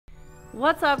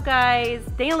What's up, guys?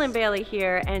 DLBDAILY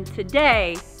here, and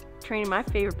today training my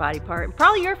favorite body part, and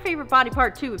probably your favorite body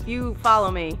part too if you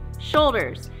follow me,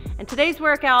 shoulders. And today's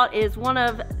workout is one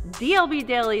of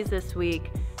DLBDAILY's this week,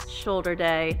 shoulder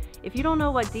day. If you don't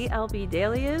know what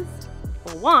DLBDAILY is,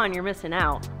 well, one, you're missing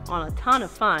out on a ton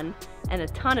of fun and a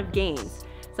ton of gains.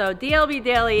 So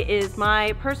DLBDAILY is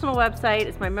my personal website,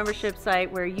 it's my membership site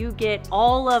where you get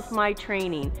all of my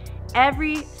training.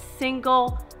 Every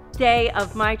single day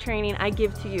of my training I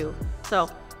give to you. So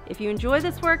if you enjoy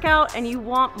this workout and you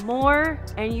want more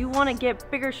and you want to get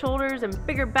bigger shoulders and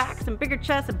bigger backs and bigger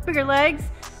chests and bigger legs,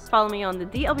 follow me on the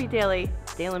DLBDAILY,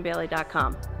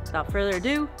 DLBDAILY.com. Without further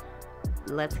ado,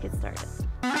 let's get started.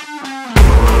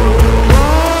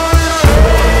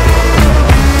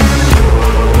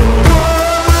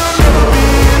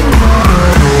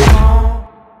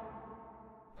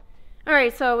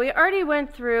 Alright, so we already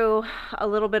went through a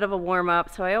little bit of a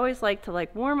warm-up, so I always like to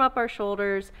warm up our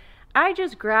shoulders. I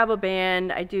just grab a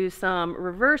band, I do some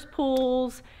reverse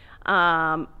pulls,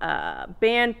 band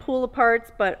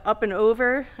pull-aparts, but up and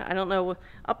over, I don't know,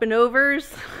 up and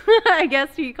overs, I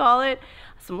guess you call it,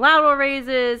 some lateral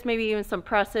raises, maybe even some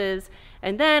presses,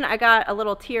 and then I got a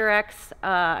little TRX,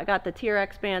 I got the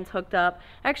TRX bands hooked up.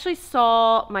 I actually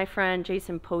saw my friend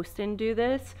Jason Poston do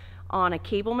this on a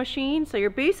cable machine. So you're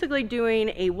basically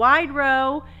doing a wide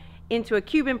row into a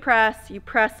Cuban press, you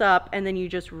press up, and then you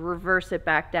just reverse it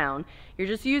back down. You're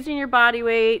just using your body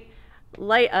weight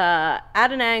at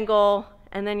an angle,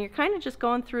 and then you're kind of just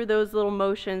going through those little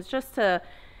motions just to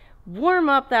warm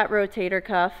up that rotator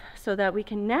cuff so that we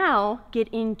can now get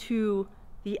into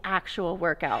the actual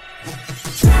workout.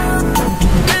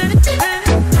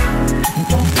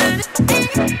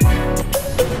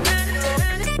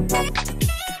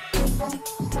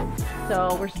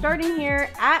 So we're starting here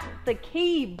at the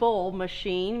cable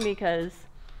machine because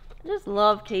I just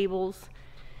love cables.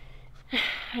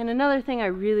 And another thing I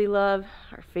really love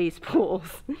are face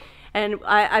pulls. And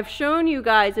I've shown you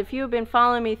guys, if you have been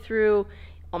following me through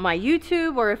on my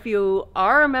YouTube, or if you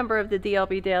are a member of the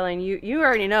DLBDAILY, and you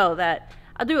already know that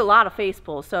I do a lot of face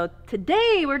pulls. So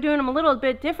today we're doing them a little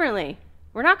bit differently.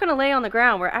 We're not going to lay on the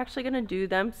ground. We're actually going to do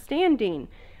them standing.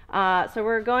 So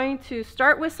we're going to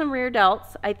start with some rear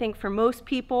delts. I think for most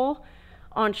people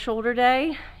on shoulder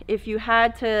day, if you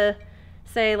had to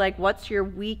say what's your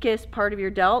weakest part of your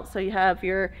delt, so you have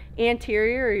your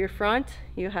anterior or your front,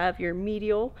 you have your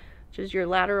medial, which is your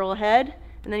lateral head,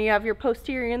 and then you have your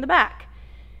posterior in the back.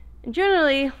 And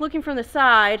generally, looking from the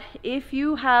side, if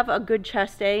you have a good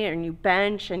chest day and you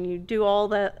bench and you do all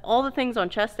the things on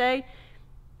chest day,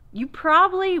 you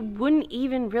probably wouldn't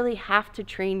even really have to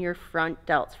train your front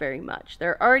delts very much.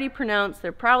 They're already pronounced,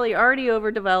 they're probably already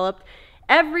overdeveloped.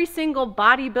 Every single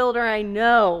bodybuilder I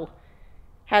know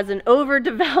has an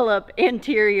overdeveloped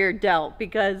anterior delt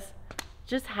because it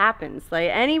just happens.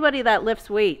 Anybody that lifts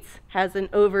weights has an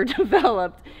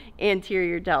overdeveloped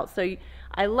anterior delt. So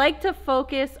I like to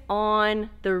focus on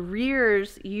the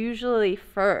rears usually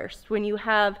first. When you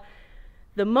have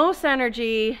the most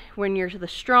energy, when you're the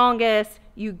strongest,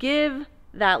 you give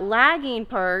that lagging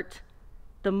part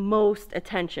the most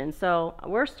attention. So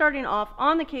we're starting off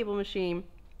on the cable machine.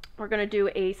 We're going to do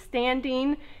a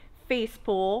standing face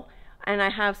pull, and I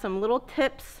have some little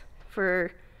tips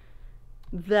for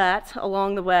that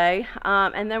along the way.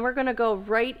 And then we're going to go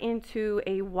right into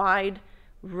a wide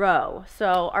row.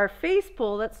 So our face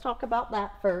pull, let's talk about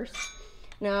that first.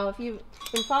 Now, if you've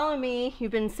been following me,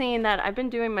 you've been seeing that I've been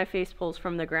doing my face pulls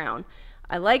from the ground.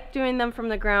 I like doing them from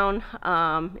the ground.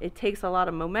 It takes a lot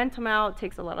of momentum out. It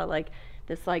takes a lot of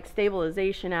this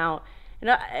stabilization out.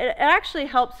 And it actually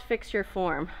helps fix your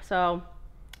form. So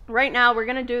right now we're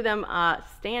gonna do them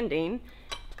standing,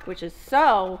 which is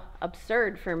so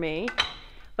absurd for me.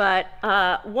 But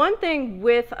one thing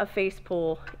with a face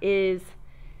pull is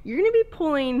you're gonna be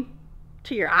pulling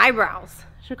to your eyebrows.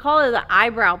 I should call it an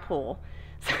eyebrow pull.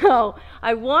 So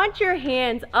I want your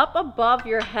hands up above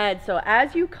your head. So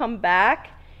as you come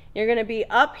back, you're going to be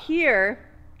up here,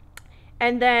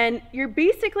 and then you're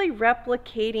basically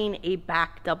replicating a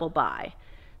back double bi.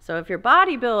 So if you're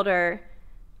bodybuilding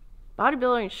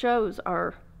shows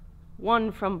are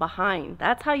won from behind.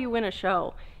 That's how you win a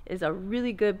show, is a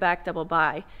really good back double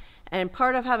bi. And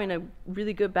part of having a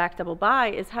really good back double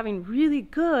bi is having really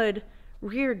good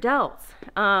rear delts.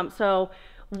 So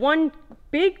one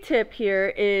big tip here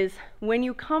is when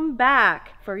you come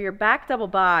back for your back double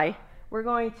bi, we're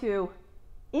going to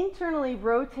internally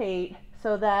rotate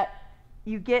so that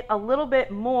you get a little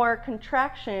bit more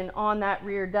contraction on that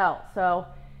rear delt. So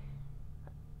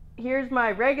here's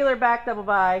my regular back double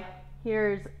bi,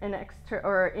 here's an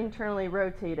internally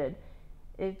rotated.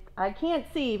 I can't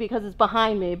see because it's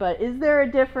behind me, but is there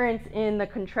a difference in the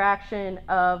contraction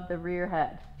of the rear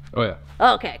head? Oh yeah.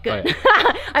 Okay, good. Oh,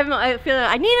 yeah. I feel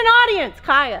like I need an audience.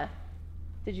 Kaya,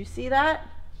 did you see that?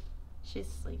 She's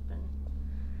sleeping.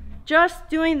 Just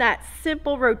doing that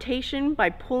simple rotation by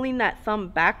pulling that thumb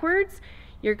backwards,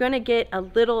 you're going to get a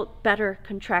little better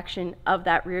contraction of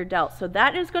that rear delt. So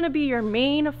that is going to be your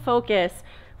main focus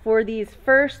for these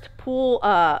first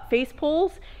face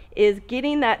pulls, is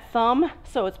getting that thumb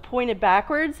so it's pointed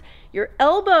backwards. Your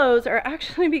elbows are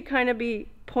actually be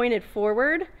pointed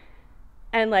forward,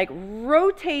 and like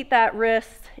rotate that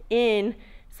wrist in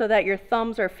so that your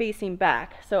thumbs are facing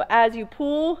back. So as you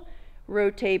pull,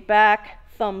 rotate back,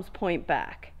 thumbs point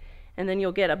back, and then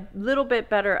you'll get a little bit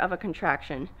better of a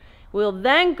contraction. We'll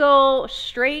then go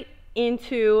straight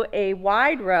into a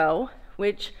wide row,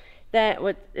 which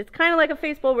it's kind of like a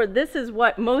face pull, where this is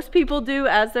what most people do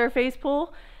as their face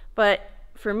pull, but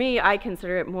for me, I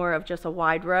consider it more of just a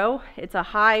wide row. It's a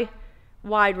high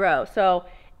wide row. So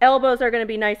elbows are going to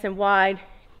be nice and wide.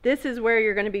 This is where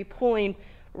you're going to be pulling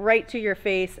right to your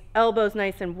face, elbows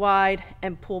nice and wide,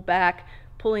 and pull back,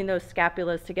 pulling those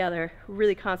scapulas together,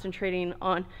 really concentrating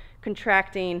on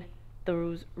contracting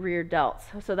those rear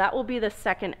delts. So that will be the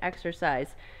second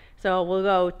exercise. So we'll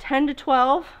go 10 to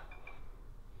 12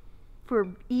 for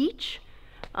each,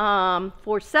 4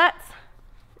 sets.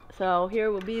 So here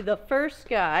will be the first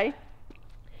guy.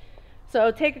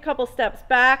 So take a couple steps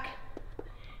back.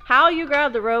 How you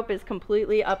grab the rope is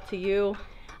completely up to you.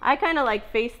 I kind of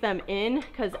like face them in,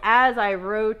 because as I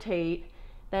rotate,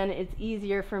 then it's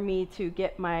easier for me to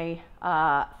get my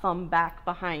thumb back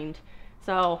behind.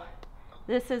 So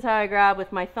this is how I grab,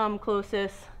 with my thumb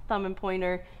closest, thumb and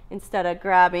pointer, instead of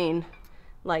grabbing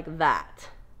like that.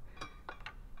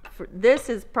 This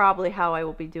is probably how I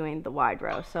will be doing the wide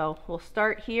row. So we'll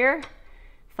start here,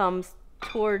 thumbs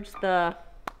towards the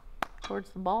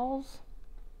balls.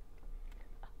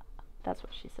 That's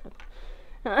what she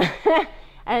said.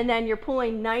 And then you're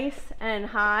pulling nice and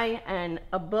high and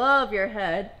above your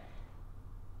head,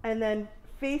 and then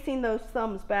facing those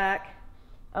thumbs back,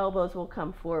 elbows will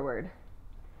come forward.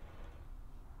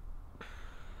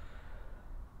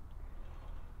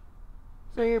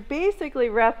 So you're basically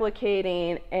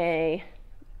replicating a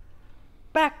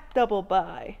back double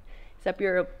bi, except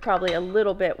you're probably a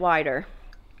little bit wider.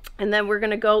 And then we're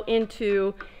going to go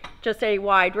into just a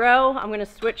wide row. I'm going to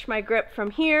switch my grip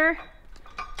from here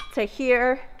to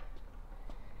here.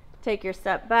 Take your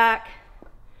step back,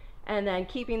 and then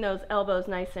keeping those elbows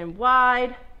nice and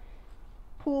wide,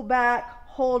 pull back,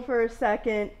 hold for a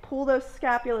second, pull those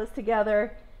scapulas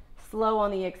together, slow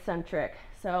on the eccentric.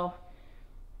 So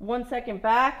 1 second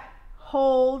back,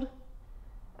 hold,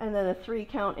 and then a 3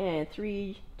 count in.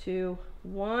 3, 2,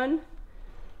 1.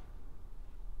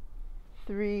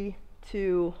 3,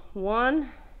 2,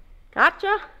 1.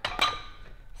 Gotcha.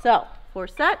 So 4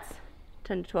 sets,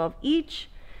 10 to 12 each.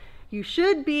 You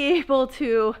should be able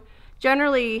to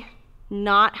generally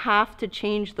not have to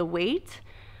change the weight.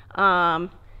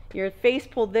 Your face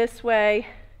pull this way,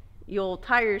 you'll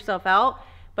tire yourself out,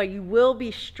 but you will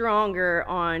be stronger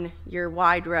on your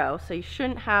wide row. So you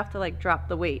shouldn't have to like drop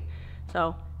the weight.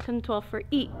 So 10 to 12 for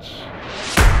each.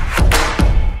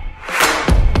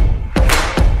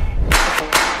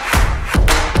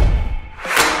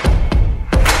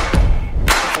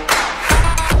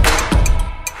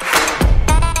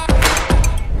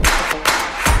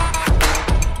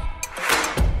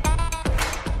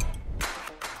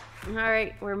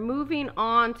 Alright, we're moving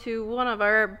on to one of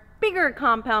our bigger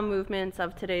compound movements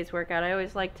of today's workout. I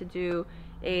always like to do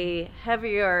a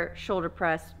heavier shoulder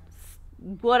press,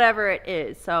 whatever it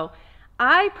is. So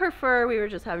I prefer, we were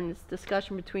just having this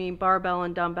discussion between barbell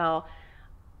and dumbbell.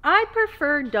 I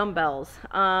prefer dumbbells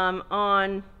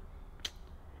on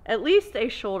at least a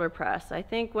shoulder press. I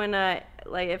think when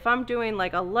if I'm doing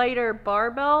like a lighter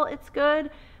barbell, it's good.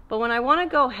 But when I want to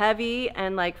go heavy,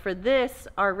 and like for this,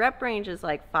 our rep range is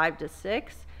like 5 to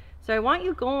 6. So I want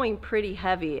you going pretty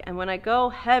heavy. And when I go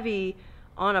heavy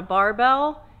on a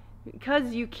barbell,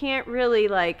 because you can't really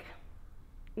like,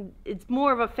 it's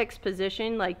more of a fixed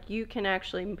position, like you can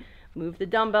actually move the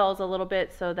dumbbells a little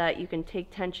bit so that you can take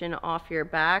tension off your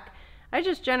back. I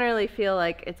just generally feel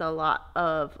like it's a lot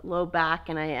of low back,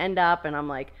 and I end up and I'm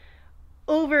like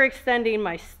overextending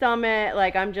my stomach.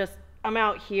 Like I'm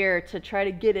out here to try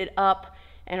to get it up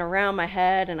and around my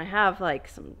head, and I have like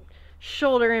some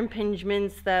shoulder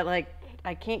impingements that like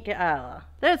I can't get out of.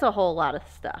 There's a whole lot of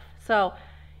stuff. So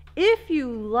if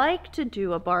you like to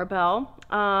do a barbell,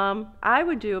 I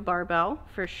would do a barbell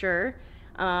for sure.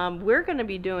 We're going to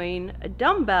be doing a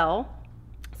dumbbell.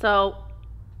 So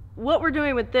what we're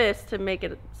doing with this to make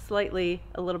it slightly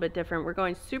a little bit different. We're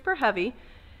going super heavy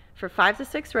for 5 to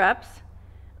 6 reps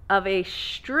of a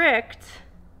strict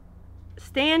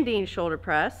standing shoulder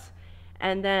press.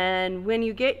 And then when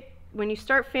you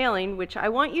start failing, which I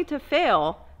want you to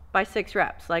fail by 6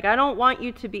 reps. Like, I don't want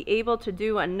you to be able to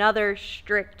do another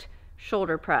strict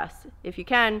shoulder press. If you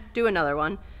can, do another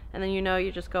one, and then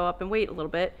you just go up and wait a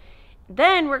little bit.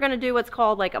 Then we're going to do what's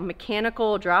called like a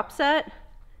mechanical drop set,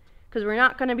 because we're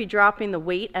not going to be dropping the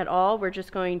weight at all. We're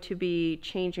just going to be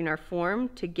changing our form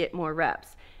to get more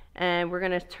reps. And we're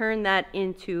going to turn that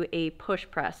into a push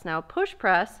press. Now, push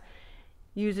press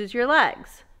uses your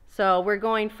legs. So we're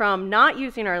going from not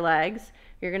using our legs.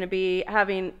 You're going to be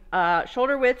having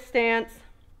shoulder width stance,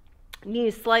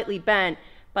 knees slightly bent,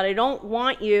 but I don't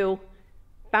want you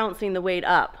bouncing the weight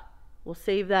up. We'll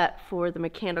save that for the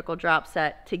mechanical drop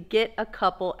set to get a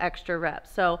couple extra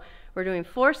reps. So we're doing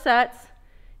 4 sets.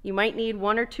 You might need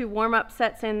 1 or 2 warm-up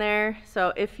sets in there.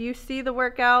 So if you see the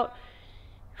workout,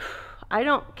 I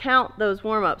don't count those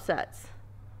warm-up sets.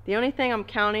 The only thing I'm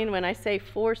counting when I say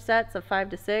 4 sets of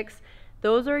 5 to 6,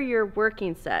 those are your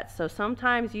working sets. So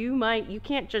sometimes you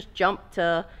can't just jump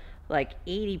to like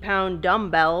 80-pound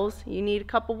dumbbells. You need a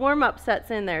couple warm-up sets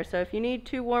in there. So if you need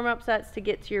 2 warm-up sets to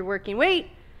get to your working weight,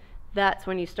 that's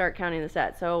when you start counting the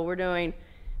sets. So we're doing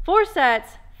 4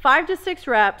 sets, 5 to 6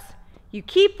 reps. You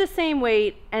keep the same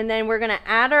weight, and then we're gonna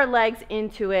add our legs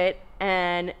into it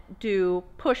and do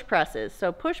push presses.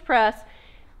 So push press,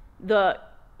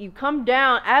 you come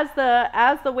down, as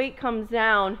the weight comes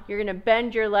down, you're gonna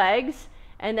bend your legs,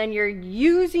 and then you're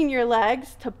using your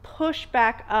legs to push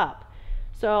back up.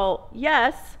 So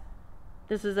yes,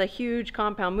 this is a huge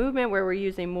compound movement where we're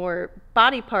using more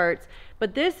body parts,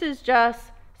 but this is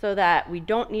just so that we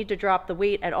don't need to drop the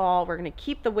weight at all. We're gonna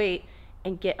keep the weight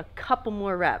and get a couple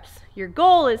more reps. Your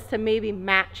goal is to maybe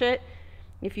match it.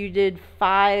 If you did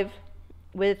 5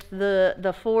 with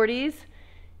the 40s,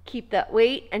 keep that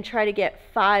weight and try to get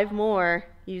 5 more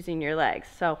using your legs.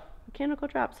 So mechanical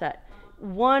drop set.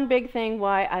 One big thing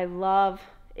why I love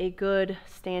a good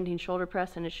standing shoulder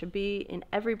press, and it should be in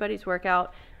everybody's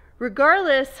workout,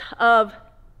 regardless of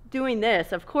doing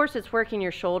this, of course it's working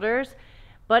your shoulders,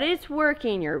 but it's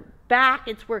working your back,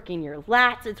 it's working your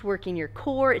lats, it's working your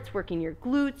core, it's working your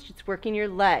glutes, it's working your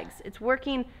legs. It's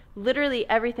working literally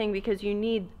everything, because you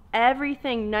need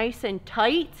everything nice and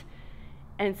tight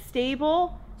and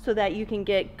stable so that you can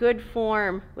get good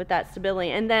form with that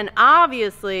stability. And then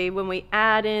obviously when we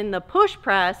add in the push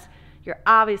press, you're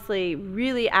obviously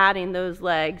really adding those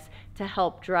legs to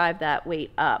help drive that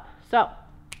weight up. So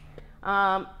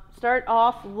start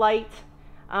off light.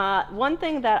 One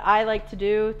thing that I like to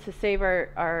do to save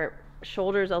our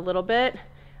shoulders a little bit,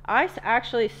 I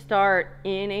actually start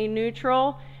in a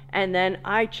neutral and then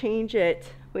I change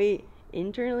it. Wait,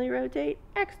 internally rotate,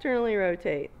 externally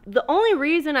rotate. The only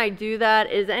reason I do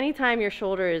that is anytime your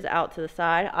shoulder is out to the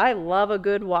side, I love a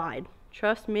good wide.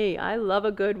 Trust me, I love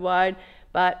a good wide,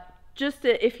 but just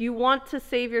if you want to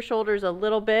save your shoulders a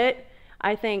little bit,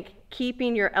 I think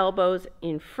keeping your elbows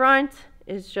in front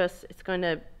is just, it's going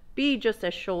to be just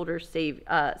a shoulder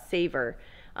saver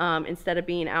instead of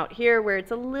being out here where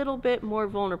it's a little bit more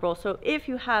vulnerable. So if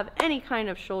you have any kind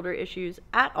of shoulder issues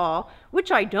at all, which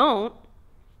I don't,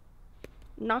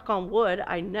 knock on wood,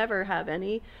 I never have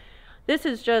any. This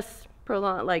is just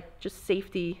just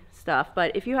safety stuff.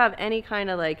 But if you have any kind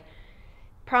of like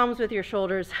problems with your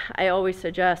shoulders, I always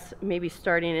suggest maybe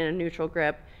starting in a neutral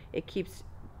grip. It keeps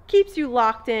you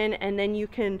locked in, and then you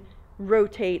can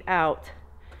rotate out.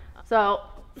 So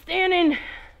standing,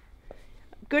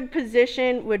 good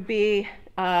position would be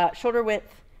shoulder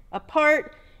width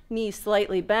apart, knees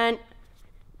slightly bent.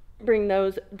 Bring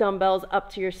those dumbbells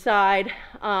up to your side.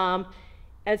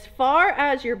 As far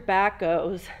as your back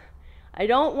goes, I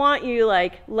don't want you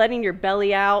like letting your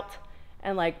belly out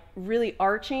and like really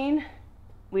arching.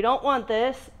 We don't want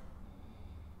this.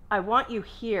 I want you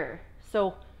here.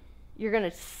 So you're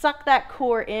gonna suck that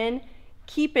core in,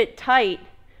 keep it tight,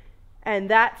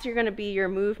 and you're gonna be your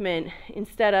movement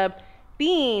instead of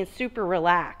being super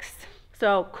relaxed.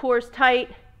 So core's tight,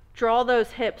 draw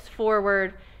those hips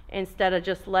forward instead of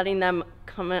just letting them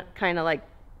come kind of like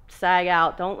sag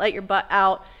out. Don't let your butt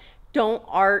out. Don't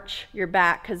arch your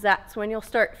back, because that's when you'll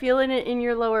start feeling it in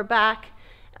your lower back,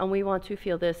 and we want to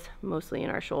feel this mostly in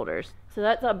our shoulders. So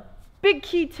that's a big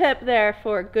key tip there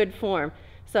for good form.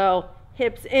 So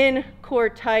hips in, core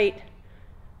tight.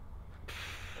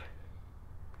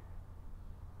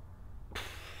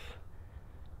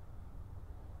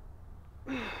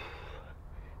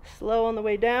 Slow on the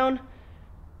way down.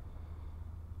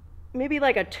 Maybe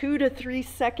like a 2 to 3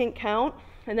 second count.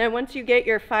 And then once you get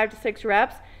your 5 to 6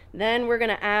 reps, Then we're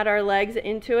gonna add our legs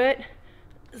into it.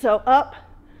 So up,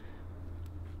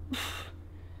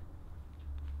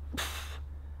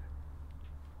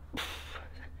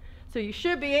 so you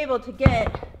should be able to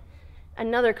get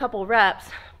another couple reps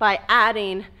by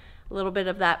adding a little bit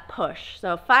of that push.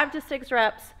 So 5 to 6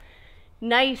 reps,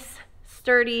 nice,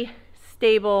 sturdy,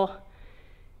 stable,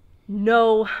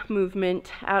 no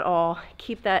movement at all.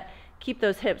 Keep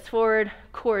those hips forward,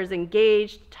 core is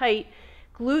engaged, tight,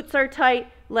 glutes are tight,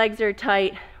 legs are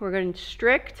tight. We're going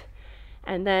strict,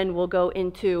 and then we'll go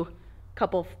into a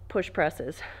couple push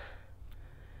presses.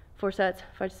 4 sets,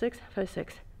 5 to 6, 5 to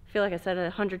 6. I feel like I said it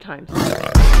 100 times.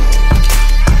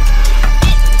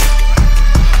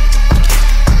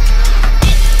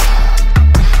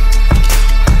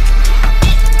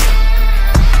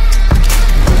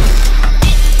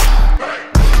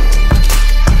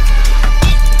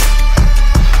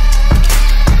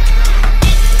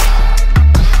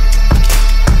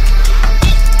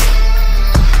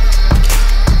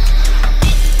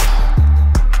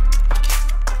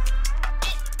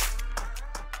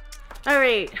 All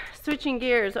right, switching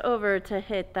gears over to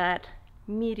hit that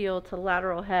medial to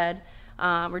lateral head.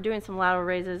 We're doing some lateral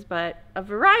raises, but a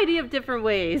variety of different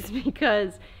ways,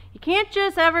 because you can't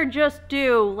just ever just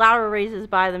do lateral raises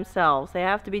by themselves. They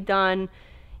have to be done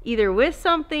either with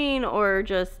something or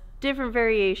just different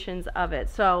variations of it.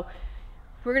 So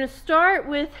we're gonna start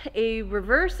with a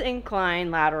reverse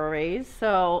incline lateral raise.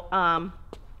 So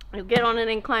you'll get on an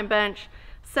incline bench,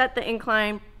 set the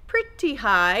incline pretty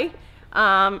high.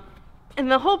 And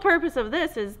the whole purpose of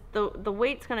this is the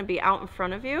weight's going to be out in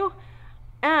front of you,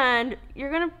 and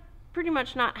you're going to pretty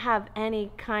much not have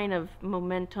any kind of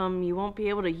momentum. You won't be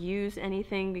able to use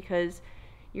anything because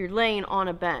you're laying on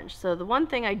a bench. So the one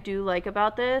thing I do like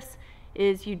about this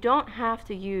is you don't have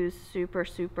to use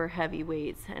super heavy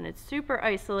weights, and it's super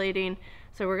isolating.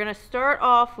 So we're going to start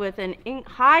off with an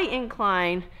high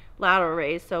incline lateral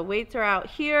raise. So weights are out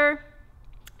here,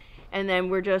 and then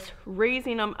we're just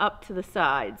raising them up to the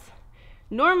sides.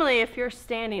 Normally, if you're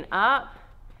standing up,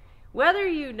 whether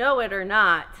you know it or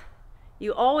not,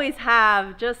 you always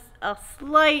have just a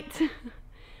slight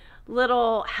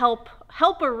little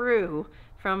helperoo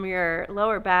from your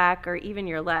lower back or even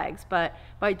your legs. But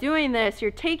by doing this,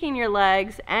 you're taking your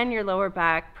legs and your lower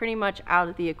back pretty much out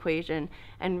of the equation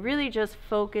and really just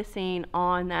focusing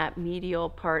on that medial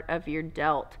part of your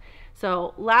delt.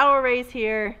 So lateral raise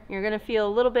here, you're gonna feel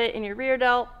a little bit in your rear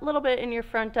delt, a little bit in your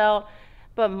front delt,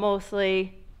 but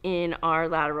mostly in our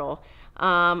lateral.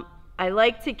 I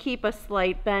like to keep a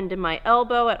slight bend in my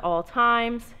elbow at all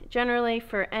times. Generally,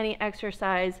 for any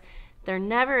exercise, they're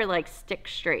never like stick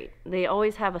straight. They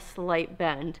always have a slight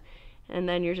bend, and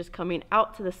then you're just coming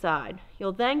out to the side.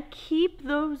 You'll then keep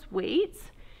those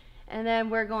weights, and then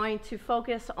we're going to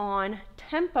focus on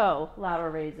tempo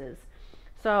lateral raises.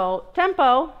 So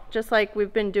tempo, just like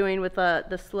we've been doing with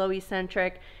the slow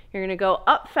eccentric, you're gonna go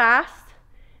up fast,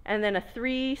 and then a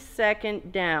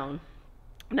 3-second down.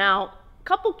 Now, a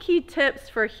couple key tips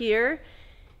for here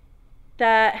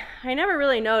that I never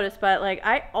really noticed, but like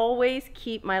I always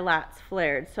keep my lats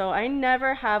flared. So I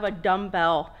never have a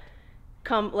dumbbell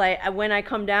come, like when I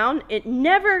come down, it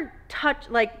never touch,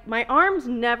 like my arms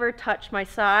never touch my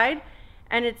side.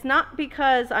 And it's not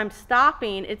because I'm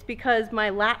stopping, it's because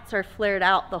my lats are flared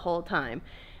out the whole time.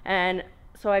 And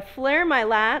so I flare my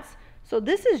lats. So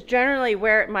this is generally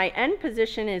where my end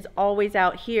position is always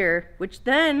out here, which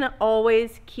then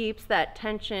always keeps that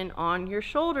tension on your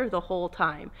shoulder the whole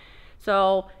time.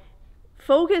 So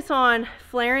focus on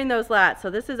flaring those lats. So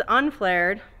this is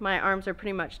unflared. My arms are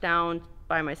pretty much down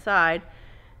by my side.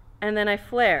 And then I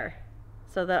flare.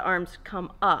 So the arms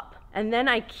come up. And then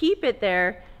I keep it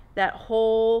there that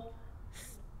whole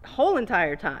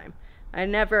entire time. I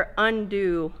never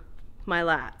undo my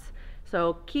lats.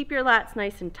 So keep your lats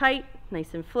nice and tight,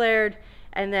 nice and flared,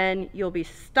 and then you'll be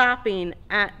stopping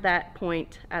at that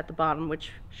point at the bottom,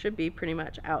 which should be pretty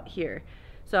much out here.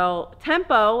 So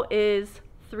tempo is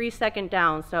 3-second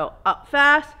down. So up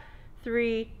fast,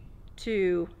 3,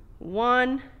 2,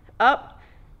 1, up,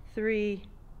 3,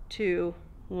 2,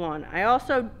 1. I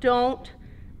also don't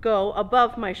go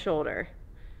above my shoulder.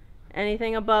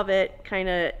 Anything above it,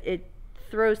 it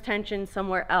throws tension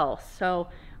somewhere else. So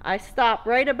I stop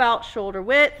right about shoulder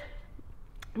width.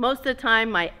 Most of the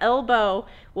time my elbow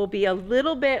will be a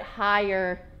little bit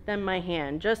higher than my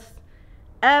hand, just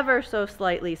ever so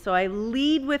slightly. So I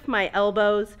lead with my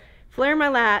elbows, flare my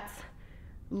lats,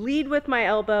 lead with my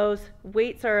elbows,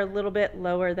 weights are a little bit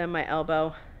lower than my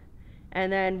elbow.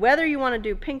 And then whether you want to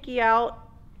do pinky out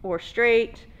or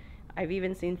straight, I've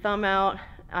even seen thumb out,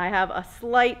 I have a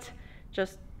slight,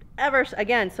 just ever,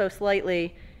 again, so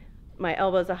slightly, my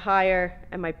elbows are higher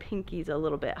and my pinky's a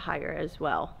little bit higher as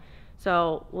well.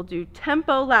 So we'll do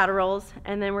tempo laterals,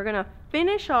 and then we're gonna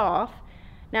finish off.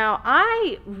 Now,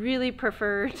 I really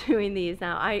prefer doing these.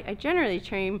 Now, I generally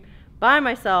train by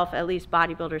myself, at least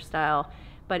bodybuilder style,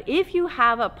 but if you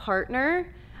have a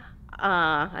partner,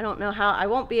 I don't know how, I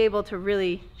won't be able to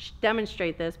really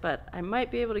demonstrate this, but I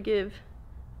might be able to give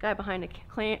the guy behind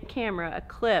the camera a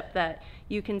clip that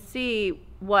you can see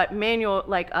what manual,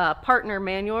 like partner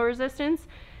manual resistance.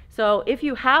 So if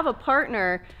you have a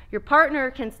partner, your partner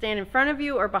can stand in front of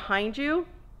you or behind you,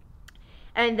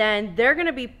 and then they're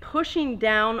gonna be pushing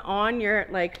down on your,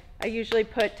 like I usually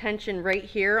put tension right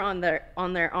here on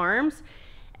their arms,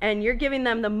 and you're giving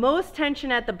them the most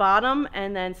tension at the bottom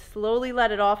and then slowly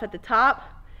let it off at the top,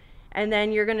 and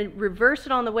then you're gonna reverse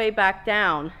it on the way back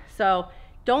down. So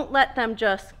don't let them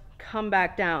just come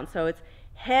back down. So it's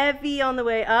heavy on the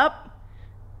way up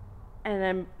and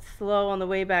then slow on the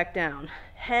way back down.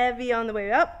 Heavy on the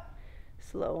way up,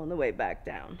 slow on the way back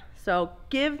down. So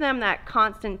give them that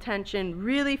constant tension,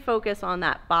 really focus on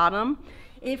that bottom.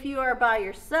 If you are by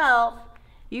yourself,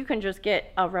 you can just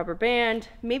get a rubber band,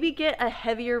 maybe get a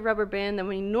heavier rubber band than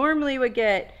we normally would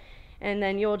get, and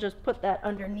then you'll just put that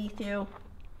underneath you,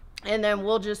 and then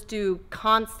we'll just do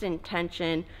constant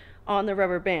tension on the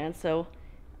rubber band. So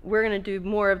we're gonna do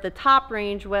more of the top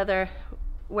range,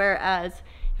 whereas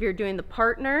if you're doing the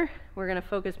partner, we're gonna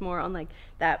focus more on like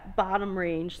that bottom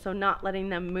range, so not letting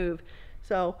them move.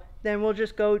 So then we'll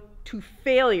just go to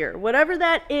failure, whatever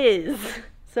that is.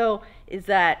 So is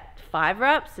that 5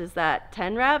 reps? Is that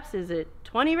 10 reps? Is it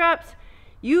 20 reps?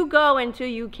 You go until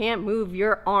you can't move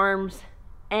your arms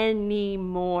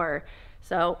anymore.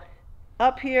 So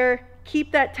up here,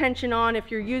 keep that tension on. If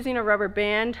you're using a rubber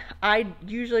band, I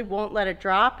usually won't let it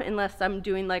drop unless I'm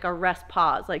doing like a rest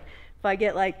pause. Like if I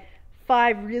get like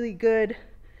 5 really good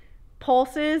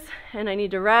pulses and I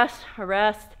need to rest,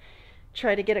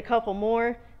 try to get a couple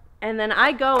more, and then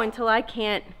I go until I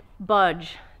can't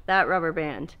budge that rubber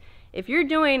band. If you're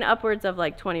doing upwards of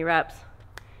like 20 reps,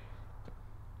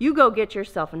 you go get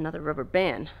yourself another rubber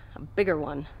band, a bigger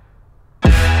one.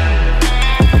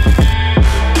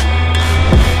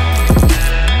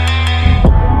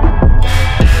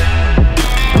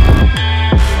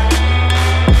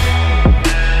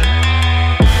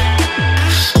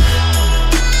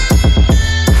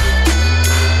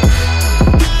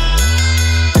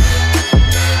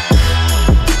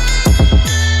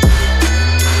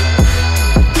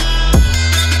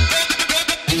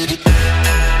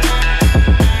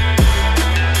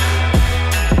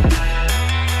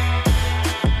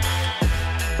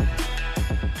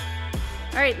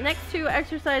 Next 2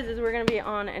 exercises, we're going to be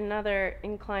on another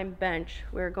incline bench.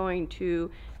 We're going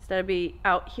to, instead of be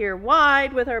out here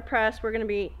wide with our press, we're going to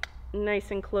be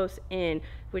nice and close in,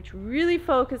 which really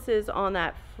focuses on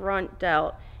that front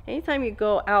delt. Anytime you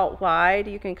go out wide,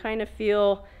 you can kind of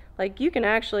feel like you can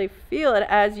actually feel it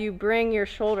as you bring your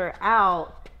shoulder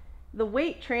out. The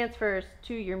weight transfers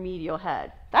to your medial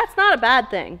head. That's not a bad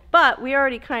thing, but we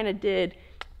already kind of did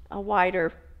a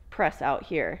wider press out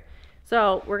here.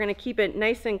 So we're going to keep it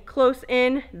nice and close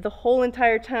in the whole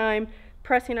entire time,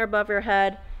 pressing above your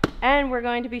head, and we're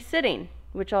going to be sitting,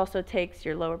 which also takes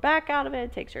your lower back out of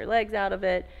it, takes your legs out of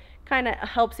it, kind of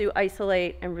helps you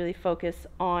isolate and really focus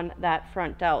on that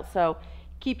front delt. So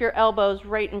keep your elbows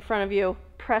right in front of you,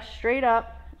 press straight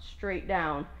up, straight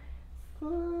down.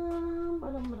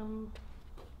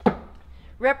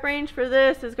 Rep range for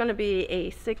this is going to be a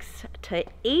 6 to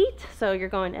 8, so you're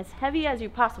going as heavy as you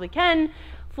possibly can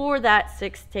for that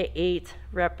 6 to 8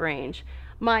 rep range.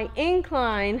 My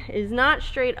incline is not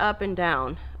straight up and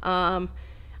down.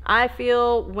 I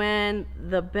feel when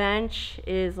the bench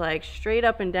is like straight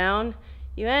up and down,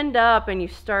 you end up and you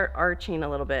start arching a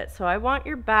little bit. So I want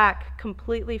your back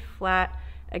completely flat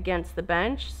against the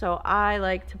bench. So I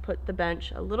like to put the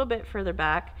bench a little bit further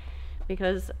back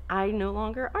because I no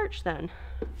longer arch then.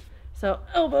 So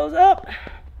elbows up.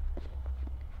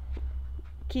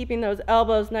 Keeping those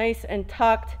elbows nice and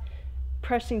tucked,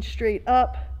 pressing straight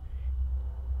up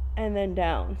and then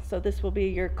down. So this will be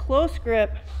your close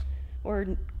grip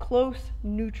or close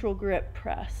neutral grip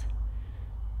press.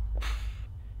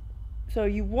 So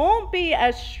you won't be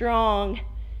as strong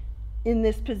in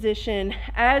this position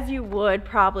as you would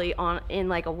probably in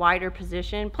like a wider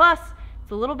position. Plus,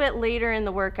 it's a little bit later in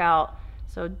the workout,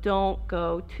 so don't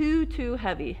go too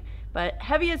heavy. But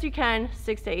heavy as you can,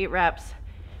 6 to 8 reps.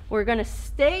 We're gonna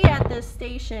stay at this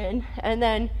station and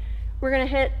then we're gonna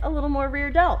hit a little more rear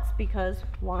delts because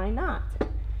why not?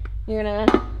 You're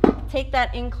gonna take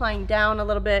that incline down a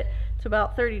little bit to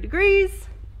about 30 degrees.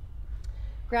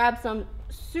 Grab some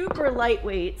super light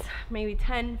weights, maybe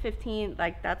 10, 15,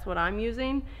 like that's what I'm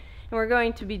using. And we're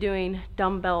going to be doing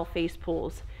dumbbell face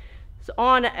pulls. So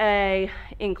on a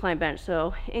incline bench,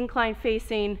 so incline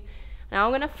facing. Now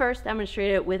I'm gonna first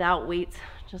demonstrate it without weights,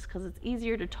 just because it's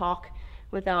easier to talk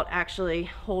without actually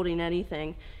holding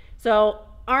anything. So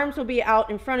arms will be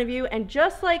out in front of you, and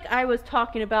just like I was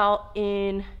talking about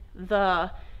in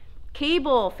the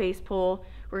cable face pull,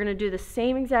 we're gonna do the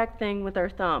same exact thing with our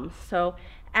thumbs. So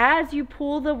as you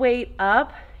pull the weight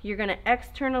up, you're gonna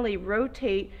externally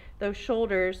rotate those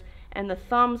shoulders, and the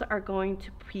thumbs are going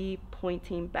to be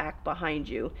pointing back behind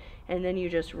you, and then you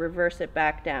just reverse it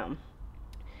back down.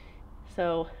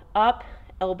 So up,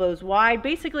 elbows wide,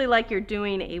 basically like you're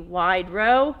doing a wide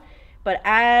row, but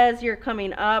as you're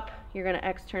coming up, you're gonna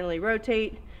externally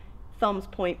rotate, thumbs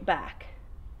point back,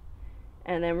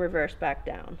 and then reverse back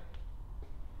down.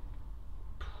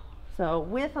 So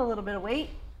with a little bit of weight,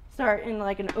 start in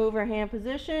like an overhand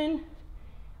position,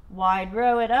 wide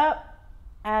row it up,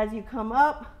 as you come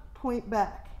up, point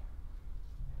back.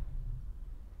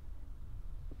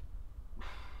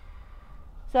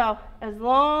 So as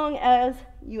long as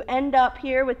you end up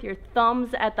here with your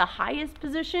thumbs at the highest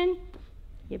position,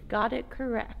 you've got it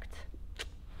correct.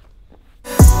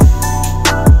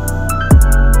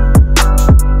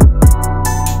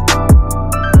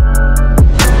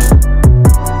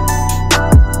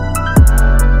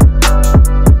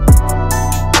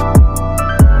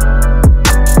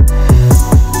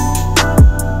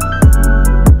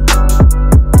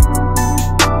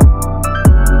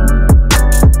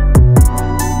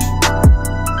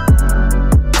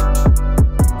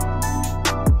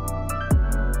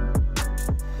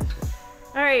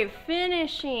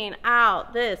 Finishing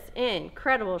out this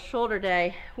incredible shoulder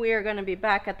day, we are going to be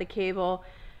back at the cable.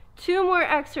 2 more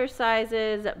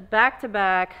exercises back to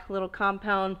back, little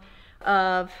compound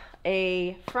of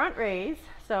a front raise.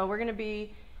 So we're going to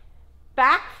be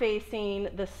back facing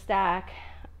the stack.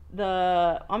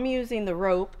 I'm using the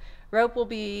rope. Rope will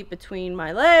be between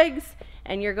my legs,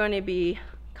 and you're going to be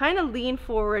kind of lean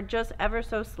forward just ever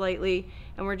so slightly,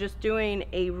 and we're just doing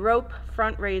a rope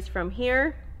front raise from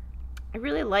here. I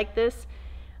really like this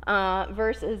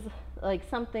versus like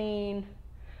something,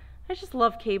 I just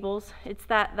love cables. It's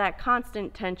that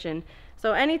constant tension.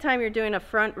 So anytime you're doing a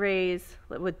front raise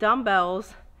with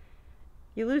dumbbells,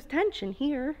 you lose tension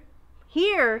here.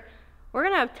 Here, we're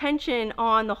gonna have tension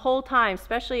on the whole time,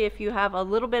 especially if you have a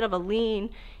little bit of a lean.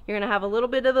 You're gonna have a little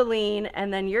bit of the lean,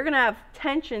 and then you're gonna have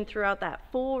tension throughout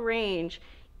that full range.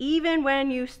 Even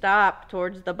when you stop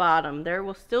towards the bottom, there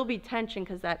will still be tension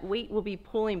because that weight will be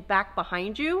pulling back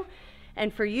behind you.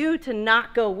 And for you to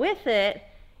not go with it,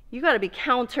 you got to be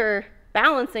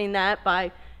counterbalancing that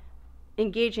by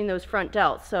engaging those front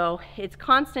delts. So it's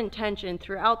constant tension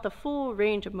throughout the full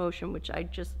range of motion, which I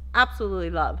just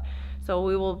absolutely love. So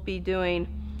we will be doing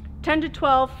 10 to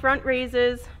 12 front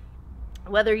raises,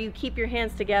 whether you keep your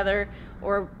hands together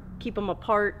or keep them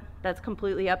apart. That's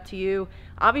completely up to you.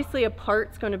 Obviously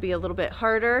apart's going to be a little bit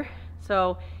harder.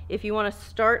 So if you want to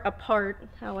start apart,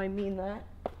 how I mean that,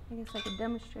 I guess I could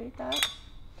demonstrate that,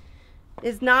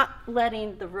 is not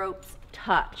letting the ropes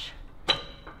touch.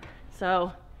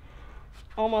 So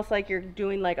almost like you're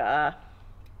doing like a,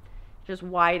 just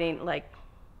widening, like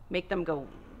make them go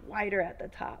wider at the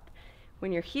top.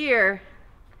 When you're here,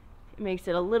 it makes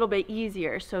it a little bit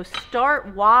easier. So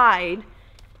start wide,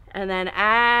 and then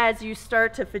as you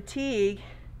start to fatigue,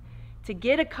 to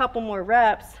get a couple more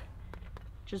reps,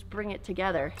 just bring it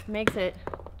together. It makes it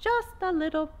just a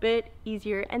little bit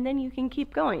easier, and then you can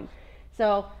keep going.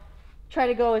 So try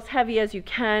to go as heavy as you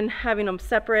can, having them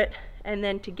separate, and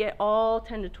then to get all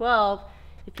 10 to 12,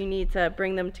 if you need to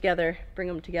bring them together, bring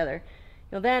them together.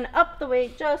 You'll then up the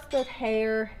weight just a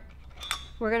hair.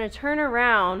 We're gonna turn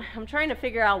around. I'm trying to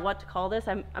figure out what to call this.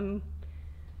 I'm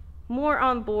more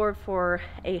on board for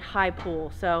a high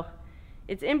pull. So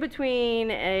it's in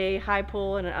between a high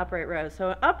pull and an upright row. So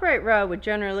an upright row would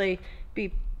generally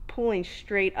be pulling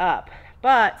straight up,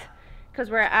 but because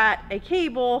we're at a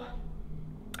cable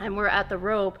and we're at the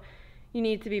rope, you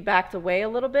need to be backed away a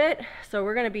little bit. So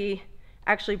we're going to be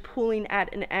actually pulling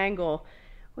at an angle,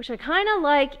 which I kind of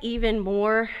like even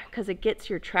more because it gets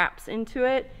your traps into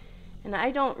it. And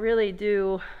I don't really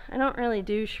do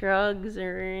shrugs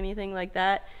or anything like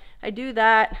that. I do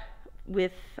that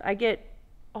with, I get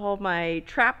all my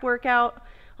trap workout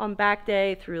on back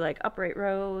day through like upright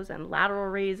rows and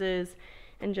lateral raises,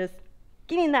 and just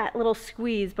getting that little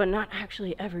squeeze, but not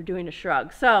actually ever doing a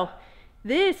shrug. So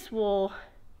this will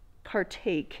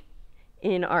partake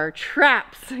in our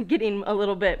traps, getting a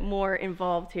little bit more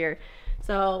involved here.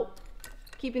 So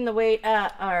keeping the weight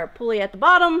at our pulley at the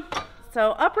bottom,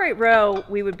 So upright row,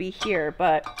 we would be here,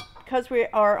 but because we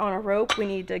are on a rope, we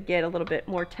need to get a little bit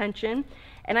more tension.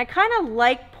 And I kind of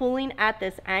like pulling at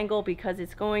this angle because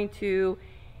it's going to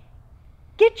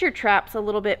get your traps a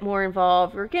little bit more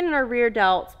involved. We're getting our rear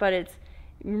delts, but it's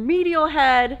your medial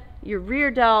head, your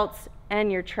rear delts,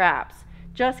 and your traps.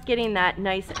 Just getting that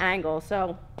nice angle.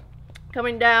 So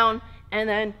coming down and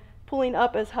then pulling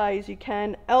up as high as you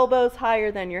can, elbows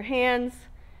higher than your hands,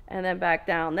 and then back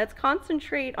down. Let's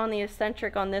concentrate on the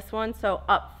eccentric on this one. So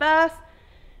up fast,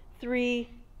 3,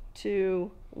 2,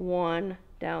 1,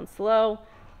 down slow.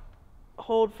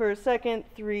 Hold for a second,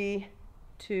 3,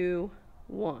 2,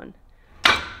 1.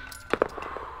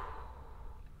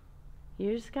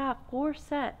 You just got 4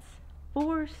 sets,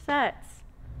 4 sets.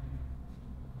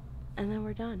 And then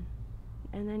we're done.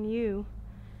 And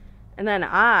then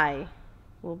I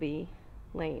will be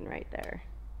laying right there.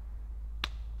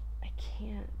 I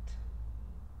can't.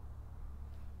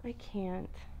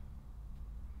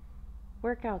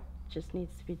 Workout just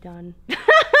needs to be done.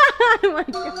 Oh my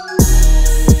God.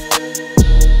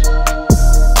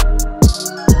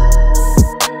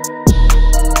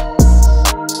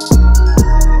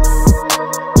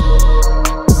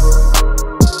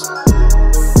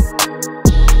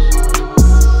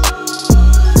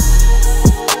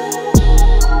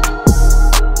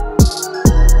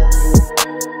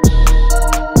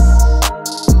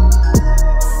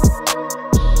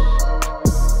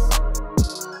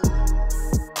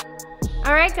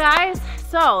 Alright guys,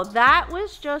 so that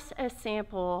was just a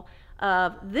sample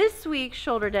of this week's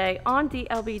shoulder day on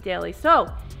DLB Daily. So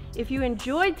if you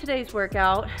enjoyed today's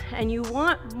workout and you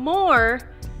want more,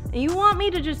 and you want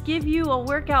me to just give you a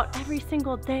workout every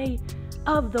single day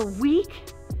of the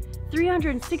week,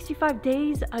 365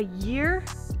 days a year,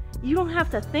 you don't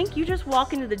have to think, you just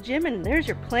walk into the gym and there's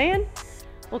your plan.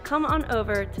 Well, come on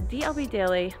over to DLB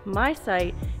Daily, my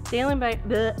site,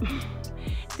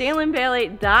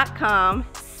 DailyBailey.com,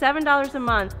 $7 a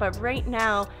month, but right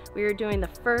now we are doing the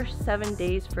first 7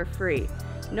 days for free.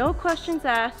 No questions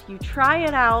asked. You try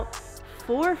it out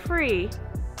for free.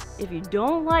 If you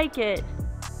don't like it,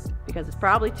 because it's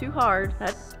probably too hard,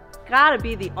 that's gotta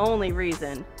be the only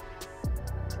reason.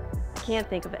 I can't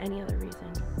think of any other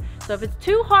reason. So if it's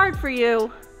too hard for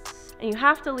you and you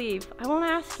have to leave, I won't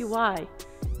ask you why.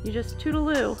 You just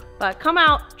toodaloo. But come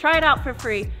out, try it out for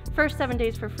free. First 7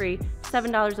 days for free,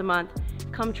 $7 a month.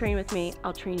 Come train with me.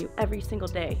 I'll train you every single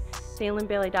day.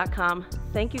 DailyBailey.com.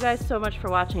 Thank you guys so much for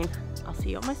watching. I'll see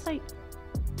you on my site.